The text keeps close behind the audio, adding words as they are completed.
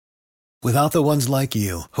Without the ones like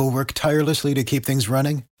you, who work tirelessly to keep things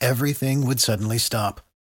running, everything would suddenly stop.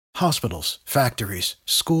 Hospitals, factories,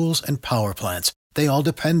 schools, and power plants, they all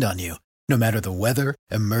depend on you. No matter the weather,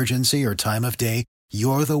 emergency, or time of day,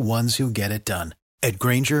 you're the ones who get it done. At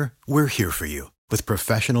Grainger, we're here for you with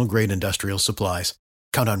professional-grade industrial supplies.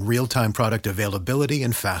 Count on real-time product availability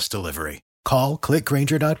and fast delivery. Call,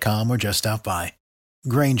 clickgrainger.com, or just stop by.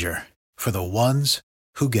 Grainger, for the ones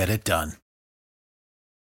who get it done.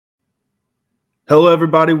 Hello,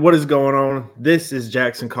 everybody. What is going on? This is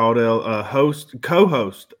Jackson Caudill,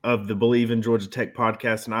 co-host of the Believe in Georgia Tech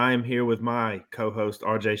podcast, and I am here with my co-host,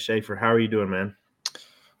 RJ Schaefer. How are you doing, man?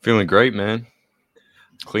 Feeling great, man.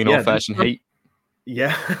 Clean old-fashioned hate.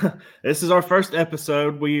 Yeah, this is our first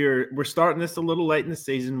episode. We're starting this a little late in the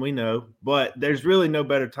season, we know, but there's really no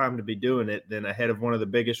better time to be doing it than ahead of one of the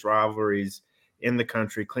biggest rivalries in the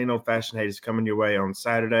country. Clean old-fashioned hate is coming your way on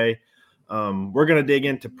Saturday. We're going to dig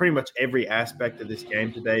into pretty much every aspect of this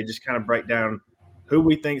game today, just kind of break down who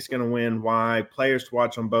we think is going to win, why, players to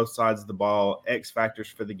watch on both sides of the ball, X factors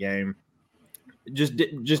for the game, just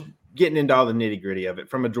getting into all the nitty-gritty of it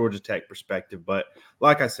from a Georgia Tech perspective. But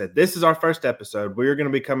like I said, this is our first episode. We're going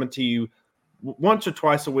to be coming to you once or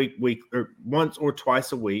twice a week,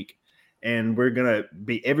 and we're going to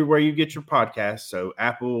be everywhere you get your podcasts, so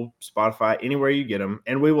Apple, Spotify, anywhere you get them.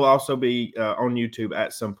 And we will also be on YouTube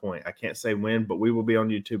at some point. I can't say when, but we will be on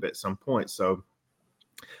YouTube at some point. So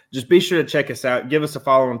just be sure to check us out. Give us a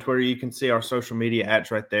follow on Twitter. You can see our social media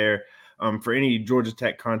ads right there for any Georgia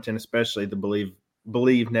Tech content, especially the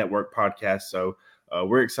Believe Network podcast. So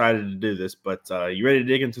we're excited to do this. But you ready to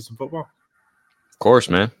dig into some football? Of course,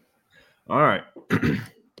 man. All right.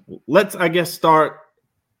 Let's, I guess, start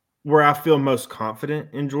where I feel most confident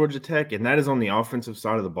in Georgia Tech, and that is on the offensive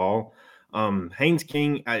side of the ball. Haynes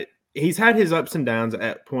King, he's had his ups and downs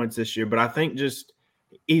at points this year, but I think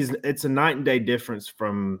it's a night and day difference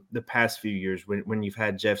from the past few years when you've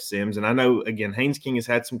had Jeff Sims. And I know, again, Haynes King has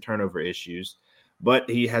had some turnover issues, but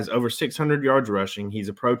he has over 600 yards rushing. He's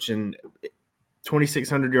approaching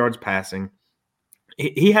 2,600 yards passing.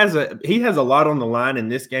 He has a lot on the line in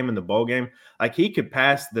this game, in the bowl game. Like, he could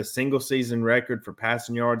pass the single season record for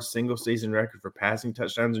passing yards, single season record for passing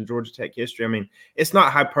touchdowns in Georgia Tech history. I mean, it's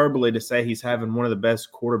not hyperbole to say he's having one of the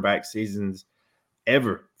best quarterback seasons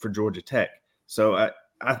ever for Georgia Tech. So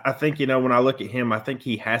I think, when I look at him, I think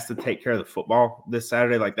he has to take care of the football this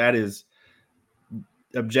Saturday. Like, that is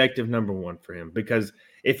objective number one for him, because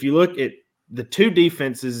if you look at the two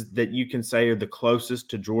defenses that you can say are the closest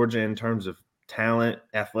to Georgia in terms of talent,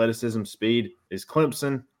 athleticism, speed, is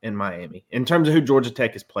Clemson and Miami in terms of who Georgia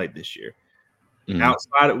Tech has played this year. Mm-hmm.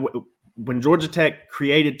 Outside of when Georgia Tech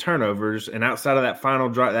created turnovers, and outside of that final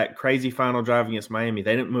drive, that crazy final drive against Miami,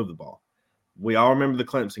 they didn't move the ball. We all remember the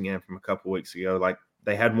Clemson game from a couple weeks ago. Like,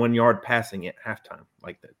 they had 1 yard passing at halftime.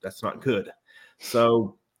 Like, that's not good.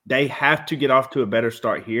 So they have to get off to a better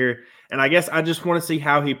start here. And I guess I just want to see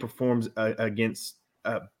how he performs against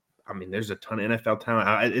there's a ton of NFL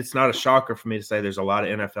talent. It's not a shocker for me to say there's a lot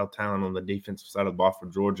of NFL talent on the defensive side of the ball for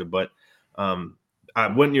Georgia, but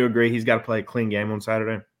wouldn't you agree he's got to play a clean game on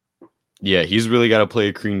Saturday? Yeah, he's really got to play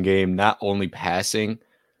a clean game, not only passing,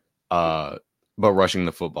 but rushing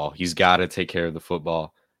the football. He's got to take care of the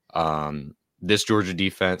football. This Georgia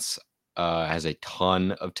defense has a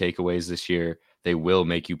ton of takeaways this year. They will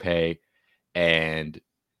make you pay, and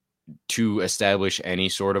to establish any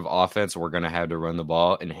sort of offense, we're going to have to run the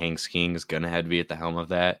ball, and Haynes King is going to have to be at the helm of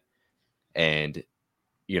that. And,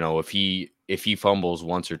 if he fumbles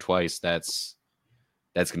once or twice, that's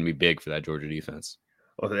going to be big for that Georgia defense.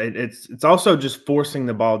 Well, it's also just forcing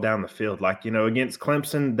the ball down the field. Like, against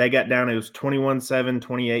Clemson, they got down, it was 21-7,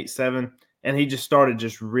 28-7, and he just started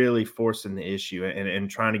just really forcing the issue and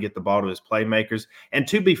trying to get the ball to his playmakers. And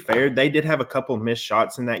to be fair, they did have a couple of missed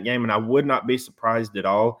shots in that game, and I would not be surprised at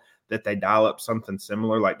all that they dial up something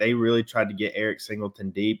similar. Like, they really tried to get Eric Singleton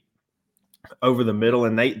deep over the middle,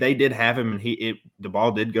 and they did have him, and the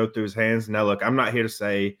ball did go through his hands. Now, look, I'm not here to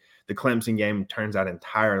say the Clemson game turns out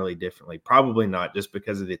entirely differently. Probably not, just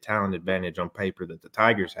because of the talent advantage on paper that the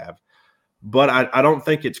Tigers have. But I don't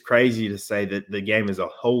think it's crazy to say that the game is a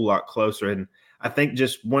whole lot closer. And I think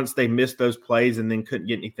just once they missed those plays and then couldn't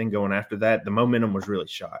get anything going after that, the momentum was really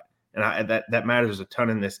shot. And that matters a ton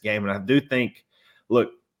in this game. And I do think,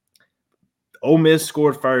 look, Ole Miss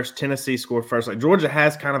scored first, Tennessee scored first. Like, Georgia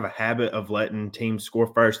has kind of a habit of letting teams score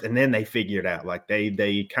first, and then they figure it out. Like,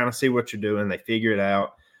 they kind of see what you're doing, they figure it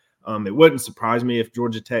out. It wouldn't surprise me if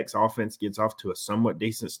Georgia Tech's offense gets off to a somewhat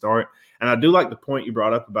decent start. And I do like the point you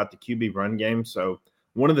brought up about the QB run game. So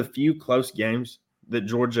one of the few close games that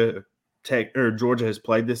Georgia has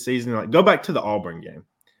played this season, like, go back to the Auburn game.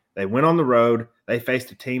 They went on the road. They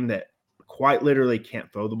faced a team that quite literally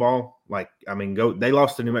can't throw the ball. They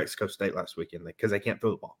lost to New Mexico State last weekend because they can't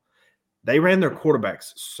throw the ball. They ran their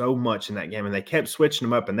quarterbacks so much in that game, and they kept switching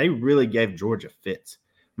them up, and they really gave Georgia fits.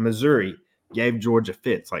 Missouri gave Georgia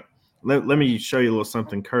fits. Like, let me show you a little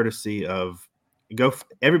something courtesy of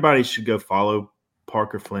everybody should go follow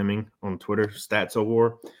Parker Fleming on Twitter, Stats of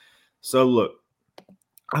War. So, look,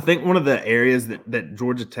 I think one of the areas that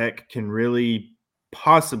Georgia Tech can really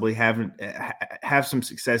possibly have some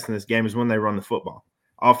success in this game is when they run the football.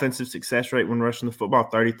 Offensive success rate when rushing the football,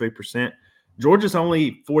 33%. Georgia's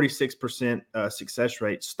only 46% success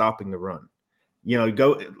rate stopping the run.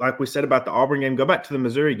 Go like we said about the Auburn game, go back to the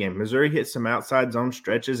Missouri game. Missouri hits some outside zone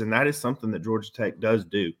stretches, and that is something that Georgia Tech does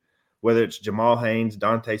do. Whether it's Jamal Haynes,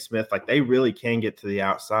 Dante Smith, like they really can get to the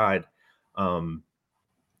outside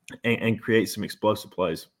and create some explosive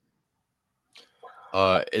plays.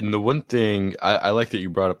 And the one thing I like that you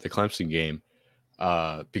brought up the Clemson game,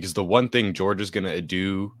 because the one thing Georgia's going to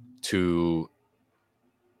do to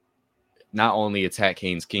not only attack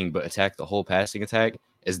Haynes King, but attack the whole passing attack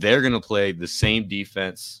is they're going to play the same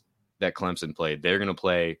defense that Clemson played. They're going to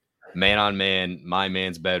play man on man, my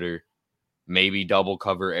man's better, maybe double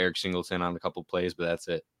cover Eric Singleton on a couple plays, but that's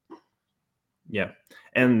it. Yeah.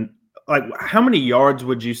 And like, how many yards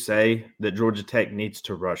would you say that Georgia Tech needs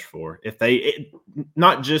to rush for?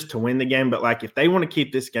 Not just to win the game, but like if they want to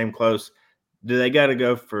keep this game close, do they got to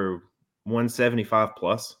go for 175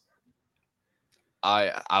 plus?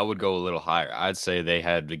 I would go a little higher. I'd say they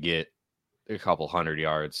had to get a couple 100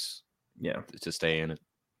 yards to stay in it.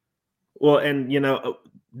 Well, and,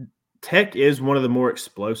 Tech is one of the more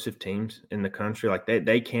explosive teams in the country. Like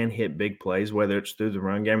they can hit big plays, whether it's through the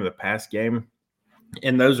run game or the pass game.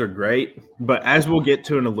 And those are great. But as we'll get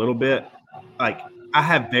to in a little bit, like I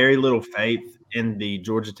have very little faith in the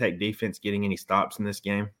Georgia Tech defense getting any stops in this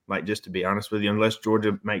game. Like, just to be honest with you, unless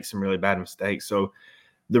Georgia makes some really bad mistakes. So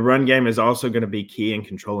the run game is also going to be key in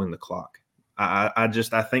controlling the clock. I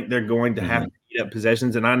think they're going to have to eat up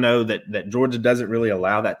possessions. And I know that Georgia doesn't really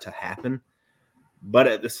allow that to happen. But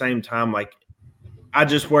at the same time, like, I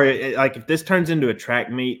just worry, like, if this turns into a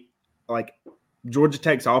track meet, like, Georgia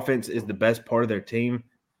Tech's offense is the best part of their team,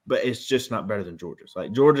 but it's just not better than Georgia's.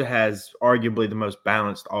 Like, Georgia has arguably the most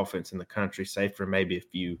balanced offense in the country, save for maybe a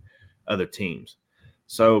few other teams.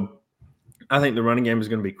 So I think the running game is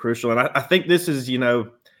going to be crucial. And I think this is,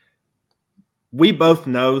 we both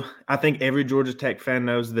know, I think every Georgia Tech fan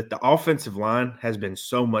knows that the offensive line has been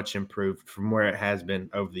so much improved from where it has been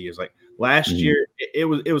over the years. Like last year, it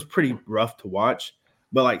was pretty rough to watch,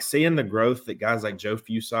 but like seeing the growth that guys like Joe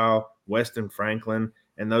Fusile, Weston Franklin,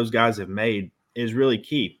 and those guys have made is really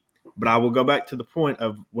key. But I will go back to the point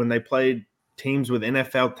of when they played teams with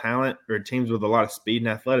NFL talent or teams with a lot of speed and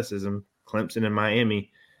athleticism, Clemson and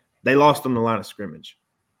Miami, they lost on the line of scrimmage.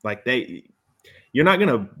 Like you're not going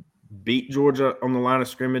to beat Georgia on the line of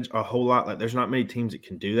scrimmage a whole lot. Like there's not many teams that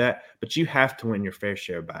can do that, but you have to win your fair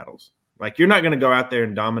share of battles. Like you're not going to go out there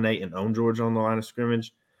and dominate and own Georgia on the line of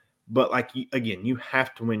scrimmage, but like you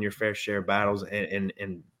have to win your fair share of battles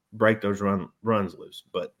and break those runs loose.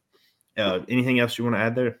 But anything else you want to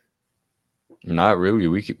add there? Not really.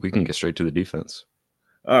 We can get straight to the defense.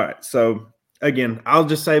 All right. So again, I'll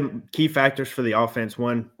just say key factors for the offense.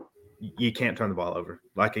 One, you can't turn the ball over.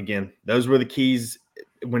 Like again, those were the keys.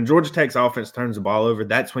 When Georgia Tech's offense turns the ball over,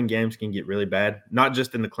 that's when games can get really bad. Not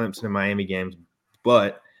just in the Clemson and Miami games,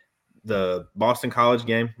 but the Boston College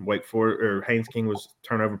game, Wake Forest or Haynes King was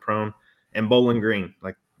turnover prone, and Bowling Green.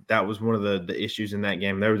 Like that was one of the issues in that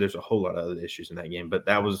game. There's a whole lot of other issues in that game, but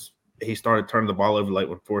he started turning the ball over late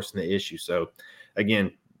when forcing the issue. So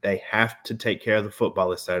again, they have to take care of the football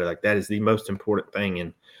this Saturday. Like that is the most important thing.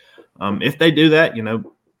 And if they do that,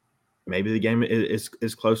 maybe the game is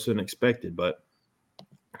closer than expected, but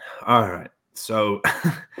all right. So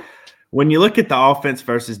when you look at the offense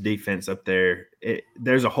versus defense up there,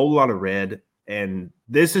 there's a whole lot of red. And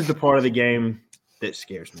this is the part of the game that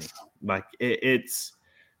scares me. Like it's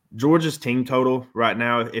Georgia's team total right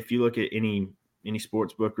now. If you look at any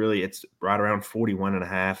sports book, really, it's right around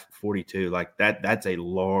 41.5, 42. Like that's a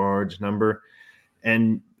large number.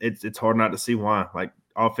 And it's hard not to see why. Like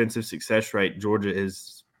offensive success rate, Georgia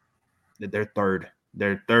they're third.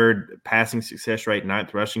 Their third passing success rate,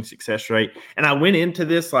 ninth rushing success rate. And I went into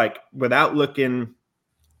this like without looking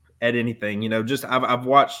at anything, just I've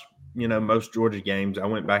watched, most Georgia games. I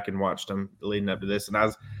went back and watched them leading up to this. And I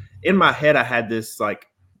was in my head, I had this like,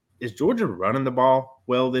 is Georgia running the ball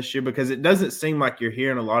well this year? Because it doesn't seem like you're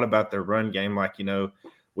hearing a lot about their run game. Like,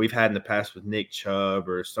 we've had in the past with Nick Chubb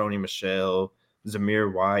or Sony Michel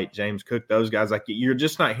Zamir White, James Cook, those guys. Like, you're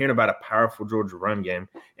just not hearing about a powerful Georgia run game,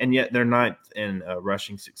 and yet they're ninth in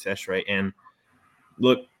rushing success rate. And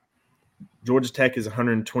look, Georgia Tech is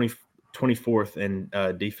 124th in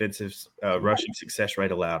defensive rushing success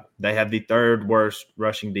rate allowed. They have the third worst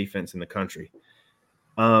rushing defense in the country.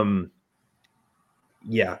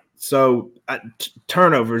 Yeah. So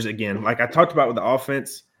turnovers again, like I talked about with the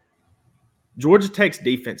offense, Georgia Tech's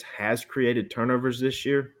defense has created turnovers this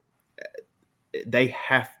year. They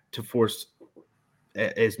have to force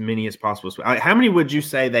as many as possible. How many would you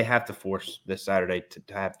say they have to force this Saturday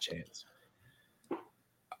to have a chance?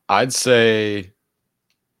 I'd say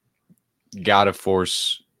gotta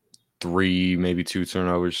force 3, maybe 2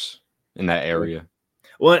 turnovers in that area.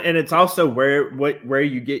 Well, and it's also where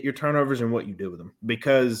you get your turnovers and what you do with them.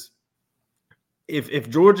 Because if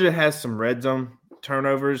Georgia has some red zone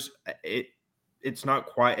turnovers, it's not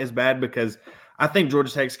quite as bad, because I think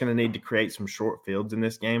Georgia Tech's going to need to create some short fields in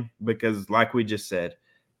this game, because like we just said,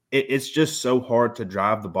 it's just so hard to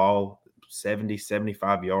drive the ball 70,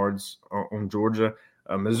 75 yards on Georgia.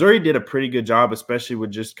 Missouri did a pretty good job, especially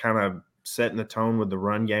with just kind of setting the tone with the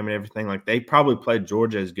run game and everything. Like, they probably played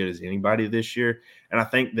Georgia as good as anybody this year. And I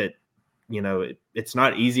think that, it's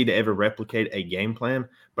not easy to ever replicate a game plan,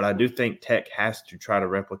 but I do think Tech has to try to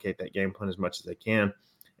replicate that game plan as much as they can.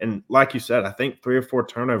 And like you said, I think 3 or 4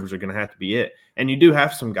 turnovers are going to have to be it. And you do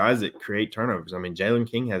have some guys that create turnovers. I mean, Jalen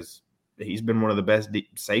King he's been one of the best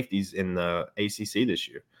safeties in the ACC this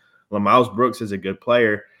year. Miles Brooks is a good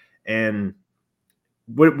player. And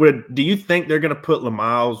do you think they're going to put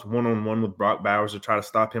Miles one-on-one with Brock Bowers to try to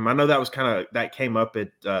stop him? I know that came up at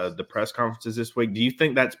the press conferences this week. Do you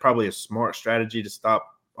think that's probably a smart strategy to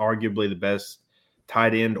stop arguably the best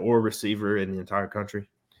tight end or receiver in the entire country?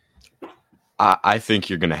 I think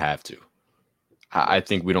you're going to have to. I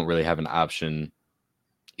think we don't really have an option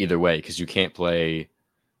either way, because you can't play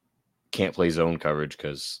zone coverage,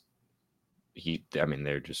 because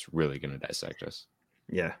they're just really going to dissect us.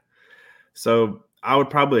 Yeah. So I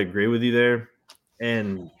would probably agree with you there.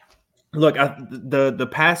 And look, the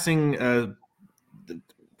passing,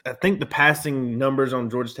 I think the passing numbers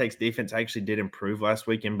on Georgia Tech's defense actually did improve last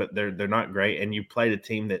weekend, but they're not great. And you played a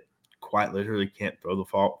team that quite literally can't throw the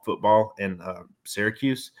football in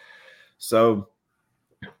Syracuse. So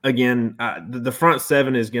again, the front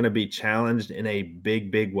seven is going to be challenged in a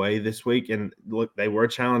big, big way this week. And look, they were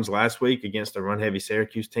challenged last week against a run-heavy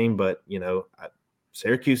Syracuse team, but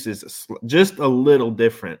Syracuse is just a little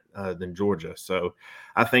different than Georgia. So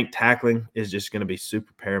I think tackling is just going to be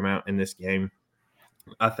super paramount in this game.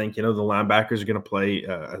 I think, the linebackers are going to play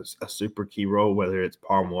a super key role, whether it's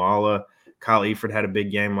Paul Moala. Kyle Eford had a big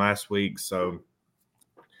game last week. So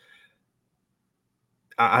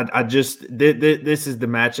this is the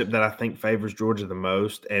matchup that I think favors Georgia the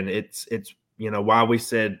most. And it's why we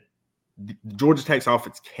said Georgia Tech's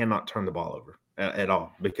offense cannot turn the ball over at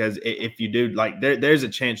all, because if you do, like, there's a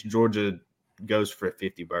chance Georgia goes for a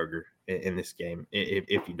 50 burger in this game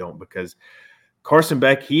if you don't, because Carson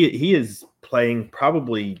Beck, he is playing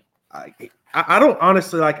probably I don't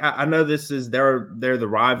honestly, like, I know this is they're the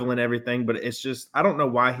rival and everything, but it's just I don't know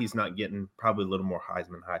why he's not getting probably a little more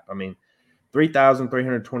Heisman hype. I mean,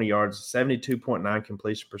 3,320 yards, 72.9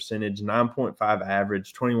 completion percentage, 9.5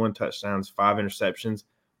 average, 21 touchdowns, 5 interceptions.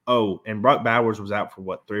 Oh, and Brock Bowers was out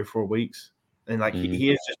for 3 or 4 weeks. And, like, he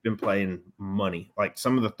has just been playing money. Like,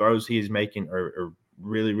 some of the throws he is making are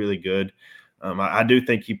really, really good. I do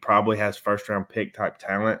think he probably has first-round pick type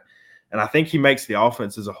talent. And I think he makes the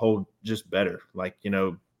offense as a whole just better. Like,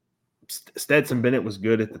 Stetson Bennett was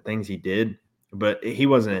good at the things he did, but he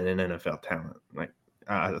wasn't an NFL talent. Like,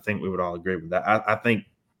 I think we would all agree with that.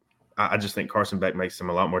 I just think Carson Beck makes him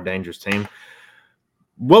a lot more dangerous team.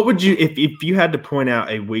 What would you, if you had to point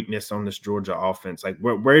out a weakness on this Georgia offense, like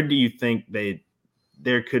where do you think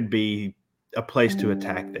there could be a place to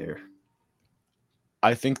attack there?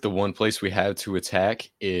 I think the one place we have to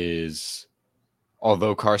attack is,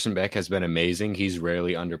 although Carson Beck has been amazing, he's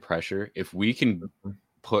rarely under pressure. If we can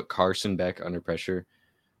put Carson Beck under pressure,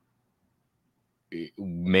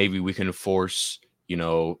 maybe we can force,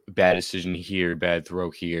 bad decision here, bad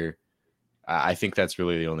throw here. I think that's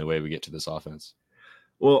really the only way we get to this offense.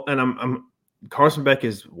 Well, and Carson Beck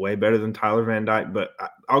is way better than Tyler Van Dyke, but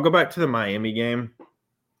I'll go back to the Miami game.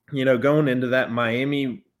 Going into that,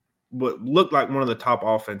 Miami looked like one of the top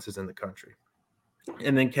offenses in the country.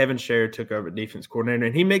 And then Kevin Sherrer took over defense coordinator,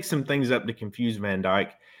 and he makes some things up to confuse Van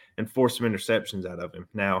Dyke and force some interceptions out of him.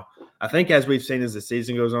 Now, I think as we've seen as the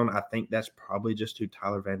season goes on, I think that's probably just who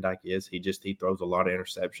Tyler Van Dyke is. He throws a lot of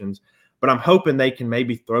interceptions. but I'm hoping they can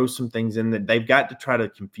maybe throw some things in that they've got to try to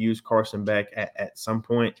confuse Carson Beck at some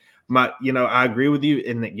point. I agree with you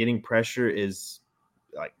in that getting pressure is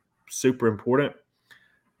like super important.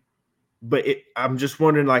 But I'm just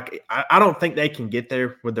wondering, like, I don't think they can get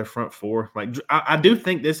there with their front four. Like, I do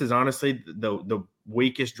think this is honestly the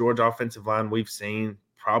weakest Georgia offensive line we've seen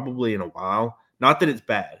probably in a while. Not that it's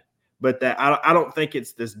bad, but that I don't think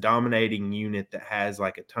it's this dominating unit that has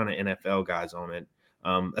like a ton of NFL guys on it,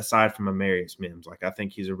 aside from Amarius Mims. Like, I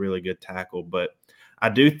think he's a really good tackle, but I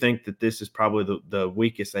do think that this is probably the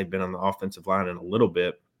weakest they've been on the offensive line in a little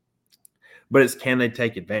bit. But it's, can they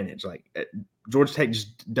take advantage? Like, Georgia Tech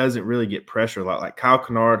just doesn't really get pressure a lot. Like Kyle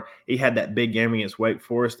Kennard, he had that big game against Wake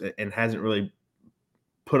Forest and hasn't really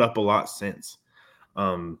put up a lot since.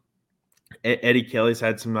 Eddie Kelly's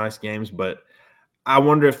had some nice games, but I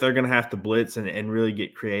wonder if they're going to have to blitz and really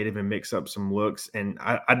get creative and mix up some looks. And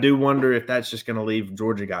I do wonder if that's just going to leave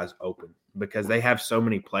Georgia guys open because they have so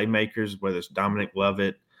many playmakers, whether it's Dominic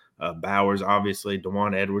Lovett, Bowers, obviously.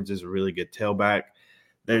 DeJuan Edwards is a really good tailback.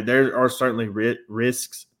 There are certainly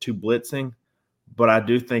risks to blitzing, but I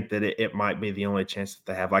do think that it might be the only chance that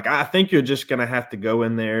they have. Like, I think you're just going to have to go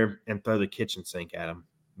in there and throw the kitchen sink at them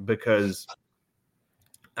because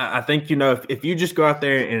I think, if you just go out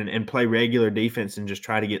there and play regular defense and just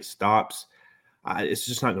try to get stops, it's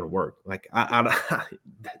just not going to work. Like, I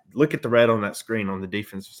look at the red on that screen on the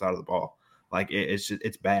defensive side of the ball. Like,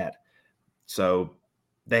 it's bad. So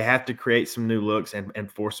they have to create some new looks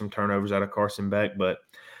and force some turnovers out of Carson Beck. But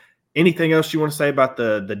anything else you want to say about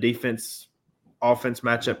the defense offense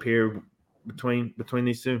matchup here between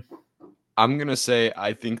these two? I'm going to say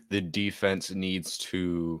I think the defense needs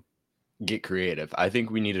to get creative. I think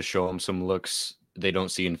we need to show them some looks they don't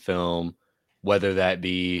see in film, whether that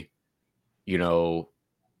be, a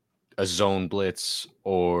zone blitz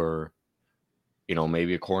or,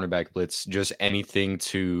 maybe a cornerback blitz, just anything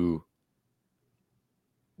to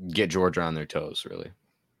get Georgia on their toes, really.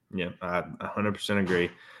 Yeah, I 100% agree.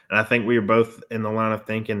 And I think we are both in the line of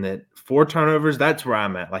thinking that 4 turnovers, that's where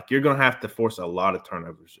I'm at. Like, you're going to have to force a lot of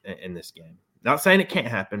turnovers in this game. Not saying it can't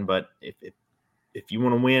happen, but if you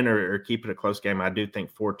want to win or keep it a close game, I do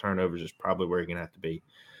think 4 turnovers is probably where you're going to have to be.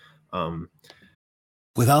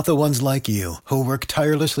 Without the ones like you, who work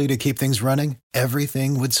tirelessly to keep things running,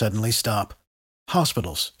 everything would suddenly stop.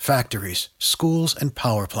 Hospitals, factories, schools, and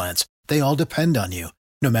power plants, they all depend on you.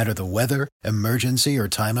 No matter the weather, emergency, or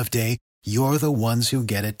time of day, you're the ones who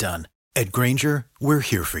get it done. At Grainger, we're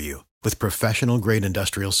here for you with professional-grade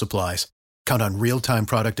industrial supplies. Count on real-time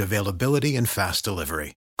product availability and fast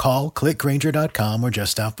delivery. Call, click Grainger.com, or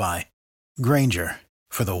just stop by. Grainger,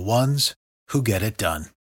 for the ones who get it done.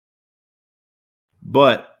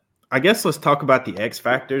 But I guess let's talk about the X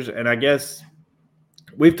factors. And I guess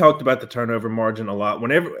we've talked about the turnover margin a lot.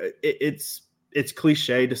 Whenever it's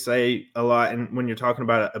cliche to say a lot, and when you're talking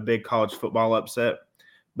about a big college football upset,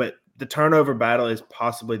 but the turnover battle is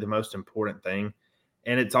possibly the most important thing.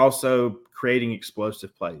 And it's also creating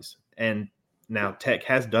explosive plays. And now Tech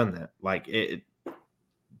has done that. Like,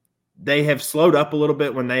 they have slowed up a little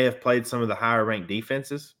bit when they have played some of the higher ranked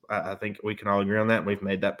defenses. I think we can all agree on that. And we've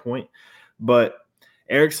made that point. But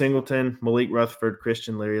Eric Singleton, Malik Rutherford,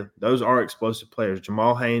 Christian Leary, those are explosive players.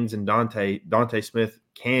 Jamal Haynes and Dante Smith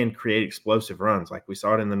can create explosive runs, like we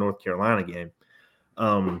saw it in the North Carolina game.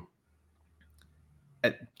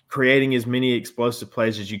 Creating as many explosive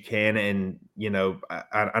plays as you can, and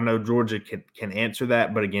I know Georgia can answer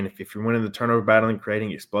that, but again, if you're winning the turnover battle and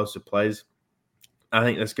creating explosive plays, I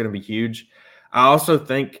think that's going to be huge. I also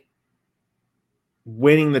think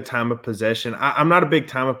winning the time of possession. I'm not a big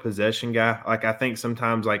time of possession guy. Like, I think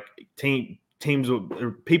sometimes like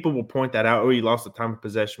people will point that out. Oh, you lost the time of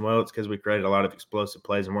possession. Well, it's because we created a lot of explosive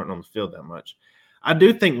plays and weren't on the field that much. I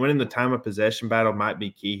do think winning the time of possession battle might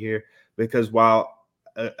be key here because while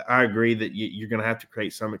I agree that you're going to have to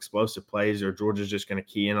create some explosive plays or Georgia's just going to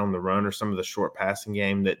key in on the run or some of the short passing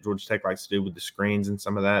game that Georgia Tech likes to do with the screens and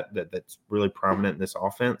some of that's really prominent in this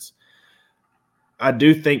offense. I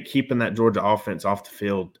do think keeping that Georgia offense off the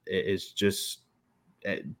field is just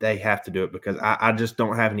 – they have to do it because I just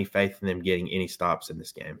don't have any faith in them getting any stops in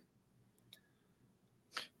this game.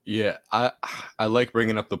 Yeah, I like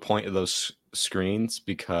bringing up the point of those screens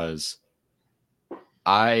because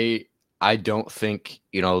I don't think,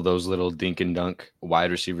 those little dink and dunk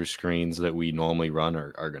wide receiver screens that we normally run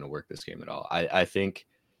are going to work this game at all. I think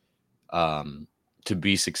to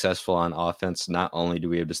be successful on offense, not only do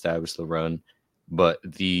we have to establish the run, but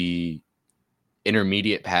the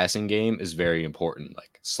intermediate passing game is very important,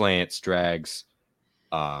 like slants, drags,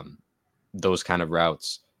 those kind of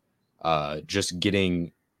routes, just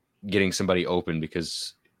getting somebody open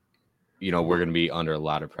because we're going to be under a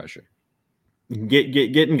lot of pressure.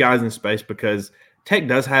 Getting guys in space, because Tech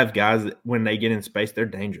does have guys that when they get in space, they're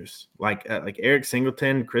dangerous. Like Eric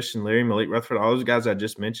Singleton, Christian Leary, Malik Rutherford, all those guys I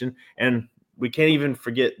just mentioned. And we can't even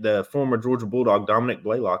forget the former Georgia Bulldog, Dominic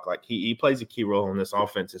Blaylock. Like he plays a key role in this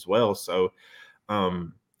offense as well. So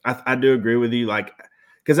I do agree with you. Like,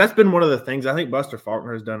 because that's been one of the things. I think Buster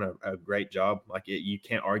Faulkner has done a great job. Like you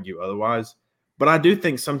can't argue otherwise. But I do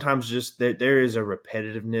think sometimes just that there is a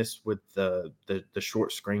repetitiveness with the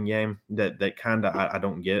short screen game that kind of I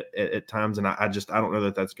don't get at times, and I don't know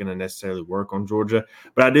that that's going to necessarily work on Georgia.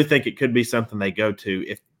 But I do think it could be something they go to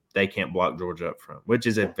if they can't block Georgia up front, which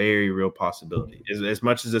is a very real possibility. As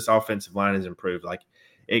much as this offensive line has improved, like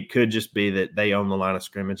it could just be that they own the line of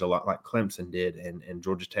scrimmage a lot, like Clemson did, and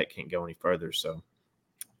Georgia Tech can't go any further. So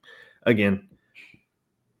again,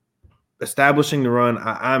 establishing the run,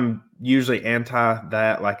 I'm usually anti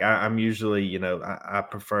that. Like I'm usually, I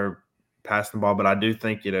prefer passing the ball, but I do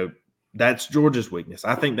think, that's Georgia's weakness.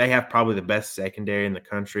 I think they have probably the best secondary in the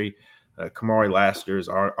country. Kamari Lassiter is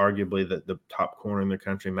arguably the top corner in the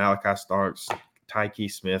country. Malachi Starks,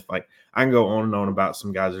 Tyke Smith. Like I can go on and on about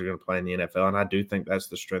some guys that are going to play in the NFL, and I do think that's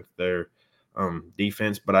the strength of their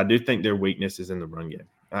defense. But I do think their weakness is in the run game.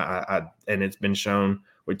 And it's been shown.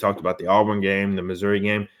 We talked about the Auburn game, the Missouri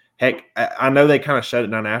game. Heck, I know they kind of shut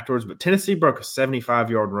it down afterwards, but Tennessee broke a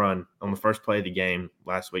 75-yard run on the first play of the game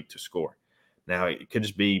last week to score. Now, it could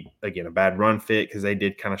just be, again, a bad run fit because they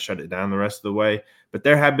did kind of shut it down the rest of the way. But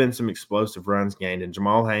there have been some explosive runs gained. And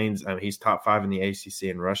Jamal Haynes, he's top 5 in the ACC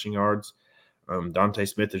in rushing yards. Dante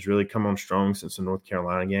Smith has really come on strong since the North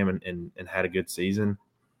Carolina game and had a good season.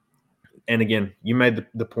 And, again, you made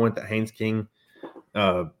the point that Haynes King,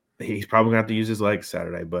 he's probably going to have to use his legs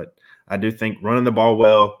Saturday. But I do think running the ball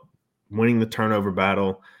well, winning the turnover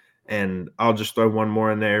battle, and I'll just throw one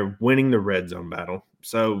more in there, winning the red zone battle.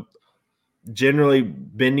 So generally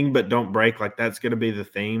bending but don't break, like that's going to be the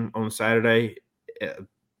theme on Saturday.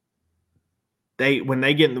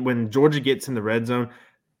 When Georgia gets in the red zone,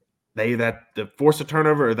 they force a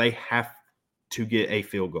turnover or they have to get a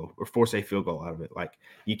field goal or force a field goal out of it. Like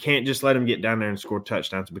you can't just let them get down there and score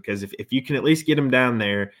touchdowns, because if you can at least get them down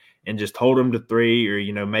there and just hold them to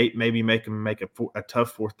 3 or, maybe make them make a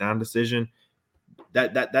tough fourth down decision,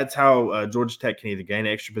 that's how Georgia Tech can either gain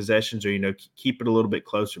extra possessions or, keep it a little bit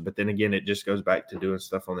closer. But then again, it just goes back to doing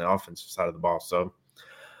stuff on the offensive side of the ball. So,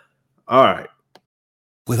 all right.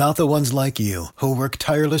 Without the ones like you who work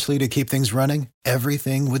tirelessly to keep things running,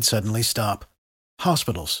 everything would suddenly stop.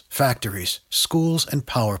 Hospitals, factories, schools, and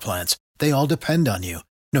power plants, they all depend on you.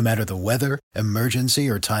 No matter the weather, emergency,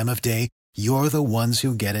 or time of day, you're the ones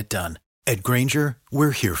who get it done. At Grainger,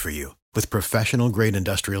 we're here for you with professional-grade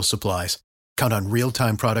industrial supplies. Count on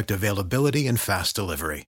real-time product availability and fast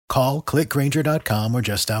delivery. Call, click Grainger.com, or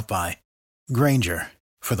just stop by. Grainger,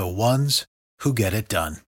 for the ones who get it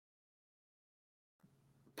done.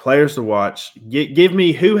 Players to watch. Give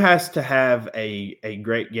me who has to have a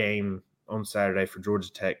great game on Saturday for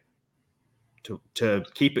Georgia Tech to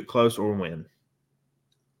keep it close or win.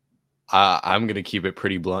 I'm going to keep it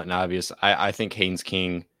pretty blunt and obvious. I think Haynes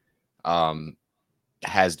King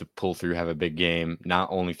has to pull through, have a big game, not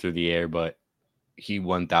only through the air, but he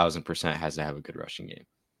 1,000% has to have a good rushing game.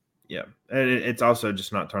 Yeah, and it's also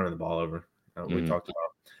just not turning the ball over. We talked about.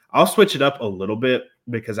 I'll switch it up a little bit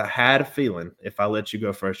because I had a feeling if I let you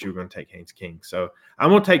go first, you were going to take Haynes King. So I'm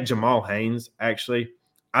going to take Jamal Haynes, actually.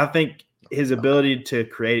 I think his ability to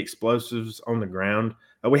create explosives on the ground.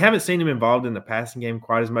 We haven't seen him involved in the passing game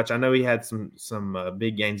quite as much. I know he had some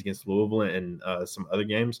big games against Louisville and some other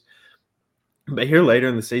games. But here later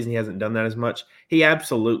in the season, he hasn't done that as much. He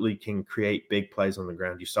absolutely can create big plays on the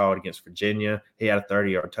ground. You saw it against Virginia. He had a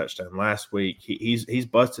 30-yard touchdown last week. He's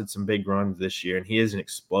busted some big runs this year, and he is an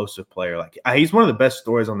explosive player. Like he's one of the best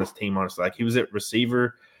stories on this team, honestly. Like he was at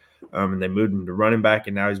receiver, and they moved him to running back,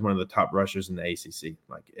 and now he's one of the top rushers in the ACC.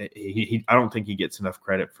 Like I don't think he gets enough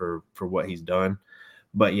credit for what he's done.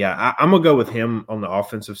 But yeah, I'm gonna go with him on the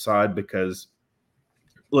offensive side because.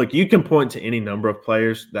 Look, you can point to any number of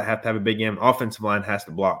players that have to have a big game. Offensive line has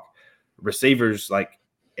to block. Receivers like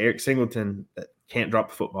Eric Singleton that can't drop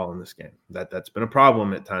the football in this game. That's been a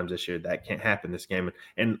problem at times this year. That can't happen this game.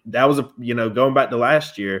 And that was going back to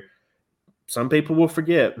last year. Some people will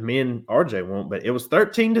forget. Me and RJ won't, but it was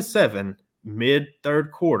 13-7 mid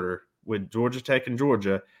third quarter with Georgia Tech and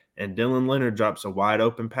Georgia, and Dylan Leonard drops a wide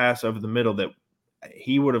open pass over the middle that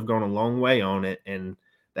he would have gone a long way on it, and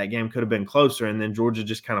that game could have been closer, and then Georgia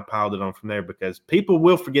just kind of piled it on from there because people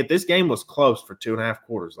will forget this game was close for 2.5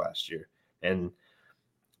 quarters last year. And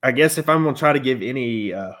I guess if I'm going to try to give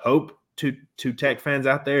any hope to Tech fans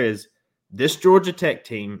out there is this Georgia Tech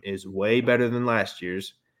team is way better than last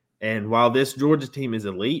year's. And while this Georgia team is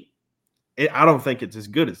elite, I don't think it's as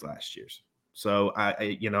good as last year's. So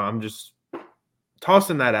I'm just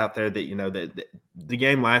tossing that out there that, that the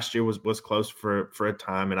game last year was close for a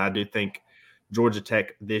time. And I do think Georgia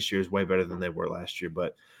Tech this year is way better than they were last year.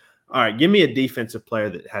 But all right, give me a defensive player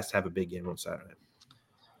that has to have a big game on Saturday.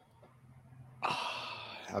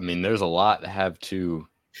 I mean, there's a lot that have to,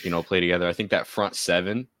 play together. I think that front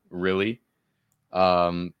seven really.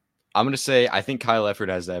 I'm going to say I think Kyle Efford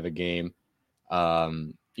has to have a game.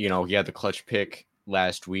 He had the clutch pick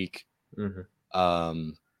last week. Mm-hmm.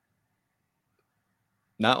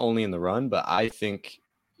 Not only in the run, but I think,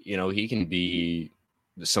 he can be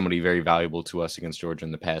somebody very valuable to us against Georgia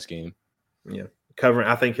in the pass game. Yeah.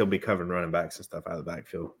 I think he'll be covering running backs and stuff out of the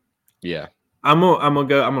backfield. Yeah. I'm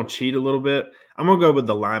gonna cheat a little bit. I'm gonna go with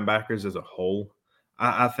the linebackers as a whole.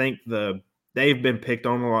 I think they've been picked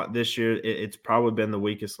on a lot this year. It's probably been the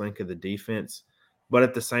weakest link of the defense, but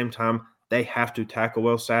at the same time, they have to tackle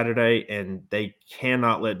well Saturday, and they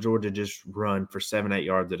cannot let Georgia just run for 7-8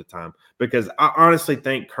 yards at a time. Because I honestly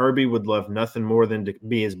think Kirby would love nothing more than to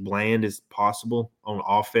be as bland as possible on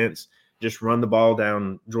offense. Just run the ball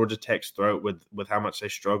down Georgia Tech's throat with how much they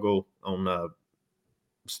struggle on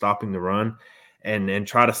stopping the run, and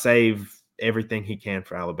try to save everything he can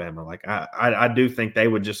for Alabama. Like I do think they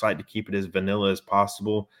would just like to keep it as vanilla as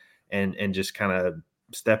possible and just kind of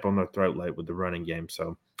step on their throat late with the running game.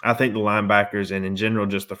 So I think the linebackers and in general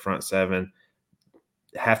just the front seven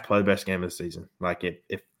have to play the best game of the season. Like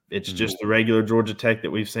if it's just the regular Georgia Tech that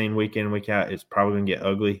we've seen week in, week out, it's probably going to get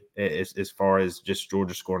ugly as far as just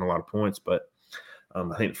Georgia scoring a lot of points. But I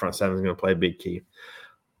think the front seven is going to play a big key.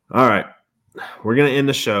 All right. We're going to end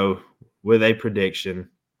the show with a prediction.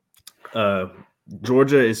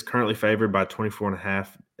 Georgia is currently favored by 24.5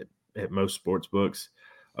 at most sports books.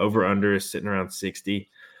 Over under is sitting around 60.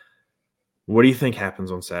 What do you think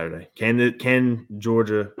happens on Saturday? Can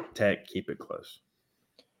Georgia Tech keep it close?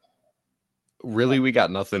 Really, we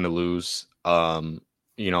got nothing to lose.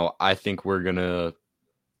 I think we're gonna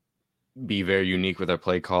be very unique with our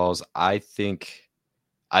play calls. I think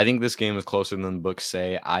this game is closer than the books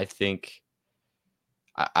say. I'm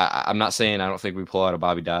not saying I don't think we pull out a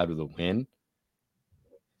Bobby Dodd with a win.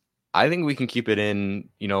 I think we can keep it in,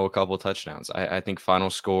 a couple of touchdowns. I think final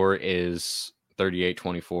score is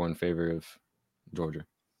 38-24 in favor of Georgia.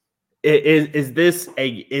 Is this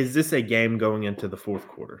a game going into the fourth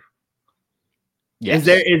quarter? Yes.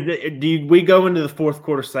 Do we go into the fourth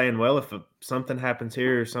quarter saying, well, if something happens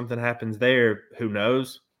here or something happens there, who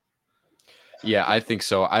knows? Yeah, I think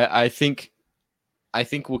so. I think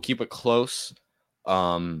we'll keep it close.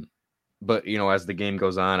 But as the game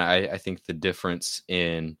goes on, I think the difference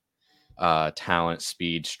in talent,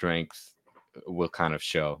 speed, strength will kind of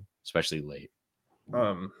show, especially late.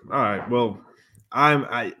 All right. Well,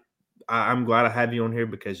 I'm glad I have you on here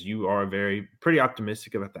because you are pretty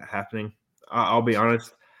optimistic about that happening. I'll be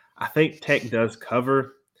honest. I think Tech does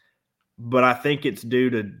cover, but I think it's due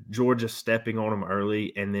to Georgia stepping on them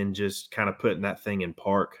early and then just kind of putting that thing in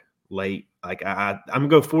park late. Like I'm gonna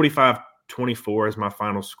go 45-24 as my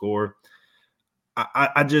final score.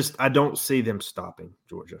 I don't see them stopping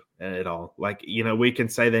Georgia at all. Like, we can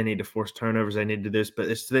say they need to force turnovers, they need to do this, but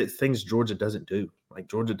it's things Georgia doesn't do. Like,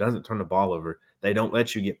 Georgia doesn't turn the ball over. They don't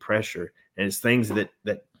let you get pressure. And it's things that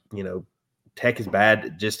Tech is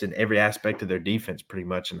bad just in every aspect of their defense pretty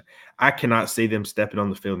much. And I cannot see them stepping on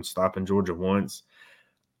the field and stopping Georgia once.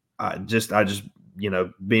 I just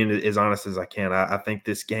being as honest as I can, I think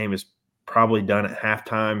this game is probably done at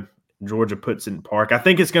halftime. Georgia puts it in park. I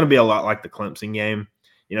think it's going to be a lot like the Clemson game.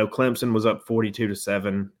 Clemson was up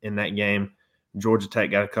 42-7 in that game. Georgia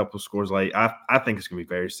Tech got a couple of scores late. I think it's going to be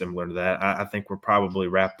very similar to that. I think we're probably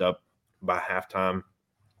wrapped up by halftime.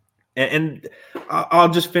 And I'll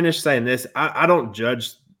just finish saying this. I don't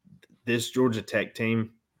judge this Georgia Tech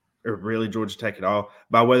team, or really Georgia Tech at all,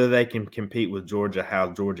 by whether they can compete with Georgia,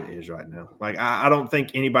 how Georgia is right now. Like, I don't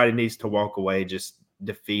think anybody needs to walk away just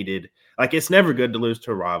defeated. Like, it's never good to lose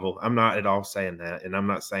to a rival. I'm not at all saying that. And I'm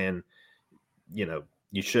not saying,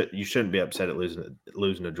 you shouldn't be upset at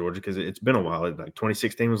losing to Georgia because it's been a while. Like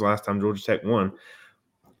 2016 was the last time Georgia Tech won.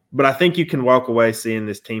 But I think you can walk away seeing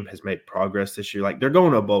this team has made progress this year. Like, they're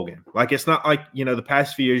going to a bowl game. Like, it's not like, the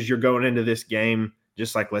past few years you're going into this game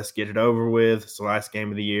just like, let's get it over with. It's the last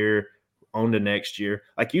game of the year, on to next year.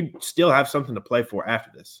 Like, you still have something to play for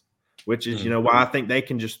after this, which is, why I think they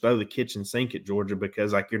can just throw the kitchen sink at Georgia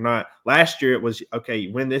because, like, you're not – last year it was, okay,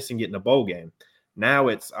 you win this and get in a bowl game. Now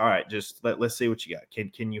it's, all right, just let's see what you got.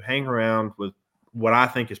 Can you hang around with what I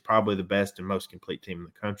think is probably the best and most complete team in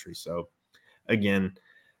the country? So, again –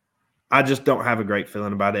 I just don't have a great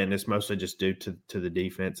feeling about it, and it's mostly just due to the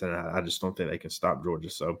defense, and I just don't think they can stop Georgia.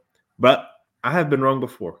 So, but I have been wrong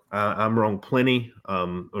before. I'm wrong plenty,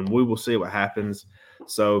 and we will see what happens.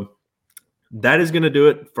 So that is going to do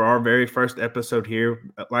it for our very first episode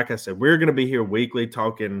here. Like I said, we're going to be here weekly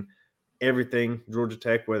talking everything Georgia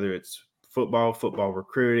Tech, whether it's football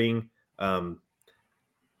recruiting. Coming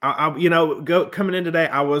in today,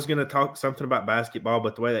 I was going to talk something about basketball,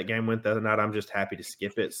 but the way that game went the other night, I'm just happy to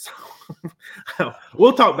skip it. So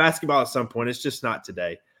we'll talk basketball at some point. It's just not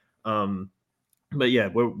today. But yeah,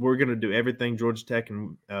 we're going to do everything Georgia Tech,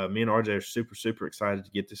 and me and RJ are super, super excited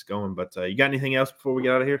to get this going. But you got anything else before we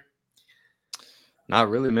get out of here? Not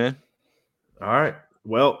really, man. All right.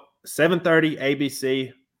 Well, 7:30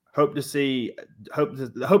 ABC. Hope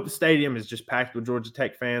the stadium is just packed with Georgia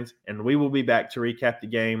Tech fans, and we will be back to recap the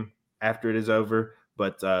game after it is over.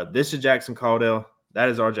 But this is Jackson Caudill. That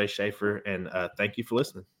is RJ Schaefer, and thank you for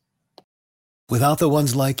listening. Without the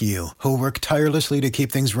ones like you, who work tirelessly to keep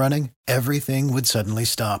things running, everything would suddenly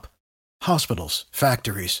stop. Hospitals,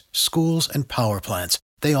 factories, schools, and power plants,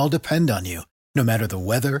 they all depend on you. No matter the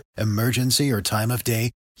weather, emergency, or time of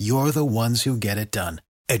day, you're the ones who get it done.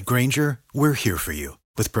 At Grainger, we're here for you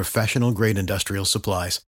with professional-grade industrial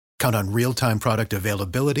supplies. Count on real-time product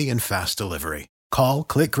availability and fast delivery. Call,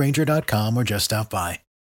 click Grainger.com, or just stop by.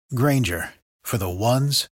 Grainger, for the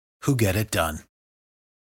ones who get it done.